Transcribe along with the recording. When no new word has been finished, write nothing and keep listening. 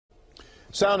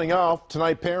Sounding off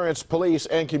tonight, parents, police,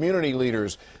 and community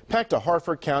leaders packed a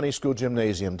Harford County school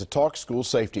gymnasium to talk school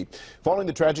safety. Following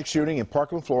the tragic shooting in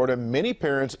Parkland, Florida, many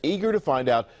parents eager to find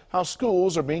out how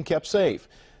schools are being kept safe.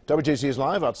 WJZ is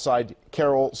live outside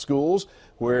Carroll schools,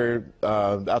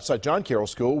 outside John Carroll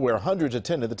School, where hundreds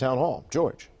attended the town hall.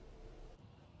 George.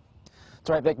 That's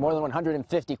right, Vic. More than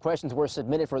 150 questions were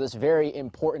submitted for this very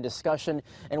important discussion.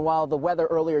 And while the weather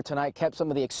earlier tonight kept some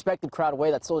of the expected crowd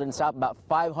away, that still didn't stop about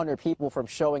 500 people from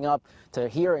showing up to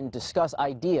hear and discuss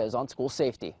ideas on school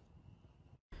safety.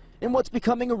 In what's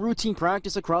becoming a routine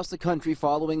practice across the country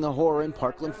following the horror in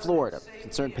Parkland, Florida,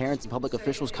 concerned parents and public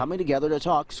officials coming together to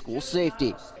talk school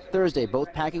safety. Thursday,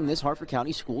 both packing this Harford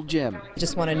County school gym.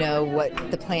 Just want to know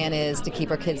what the plan is to keep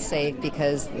our kids safe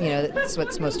because, you know, that's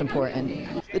what's most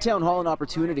important. The town hall, an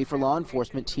opportunity for law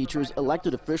enforcement, teachers,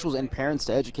 elected officials, and parents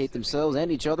to educate themselves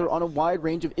and each other on a wide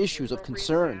range of issues of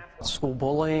concern. School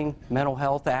bullying, mental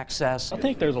health access. I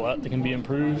think there's a lot that can be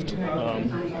improved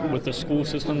with the school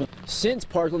system. Since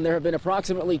Parkland, there have been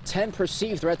approximately 10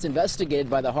 perceived threats investigated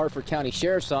by the Harford County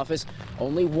Sheriff's Office,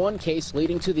 only one case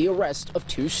leading to the arrest of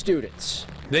 2 students.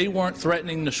 They weren't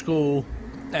threatening the school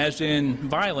as in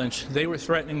violence, they were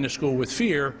threatening the school with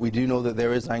fear. We do know that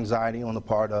there is anxiety on the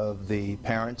part of the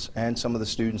parents and some of the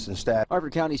students and staff.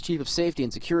 Harford County's Chief of Safety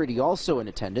and Security also in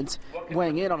attendance,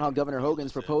 weighing in on how Governor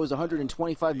Hogan's proposed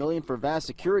 $125 million for vast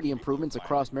security improvements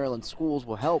across Maryland schools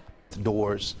will help.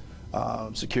 Doors,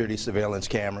 security surveillance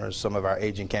cameras, some of our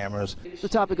aging cameras. The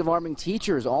topic of arming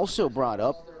teachers also brought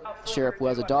up. The sheriff, who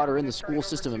has a daughter in the school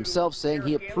system himself, saying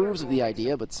he approves of the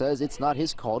idea but says it's not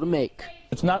his call to make.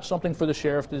 It's not something for the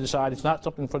sheriff to decide. It's not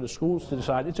something for the schools to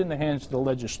decide. It's in the hands of the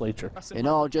legislature. In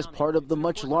all, just part of the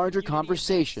much larger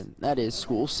conversation, that is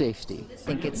school safety. I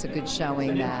think it's a good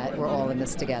showing that we're all in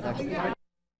this together.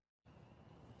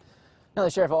 Now, the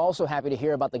sheriff also happy to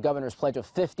hear about the governor's pledge of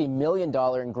 $50 million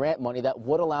in grant money that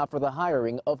would allow for the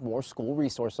hiring of more school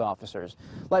resource officers.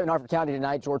 Live in Harford County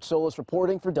tonight, George Solis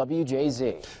reporting for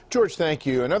WJZ. George, thank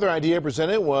you. Another idea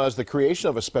presented was the creation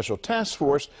of a special task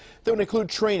force that would include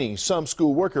training some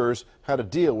school workers how to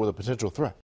deal with a potential threat.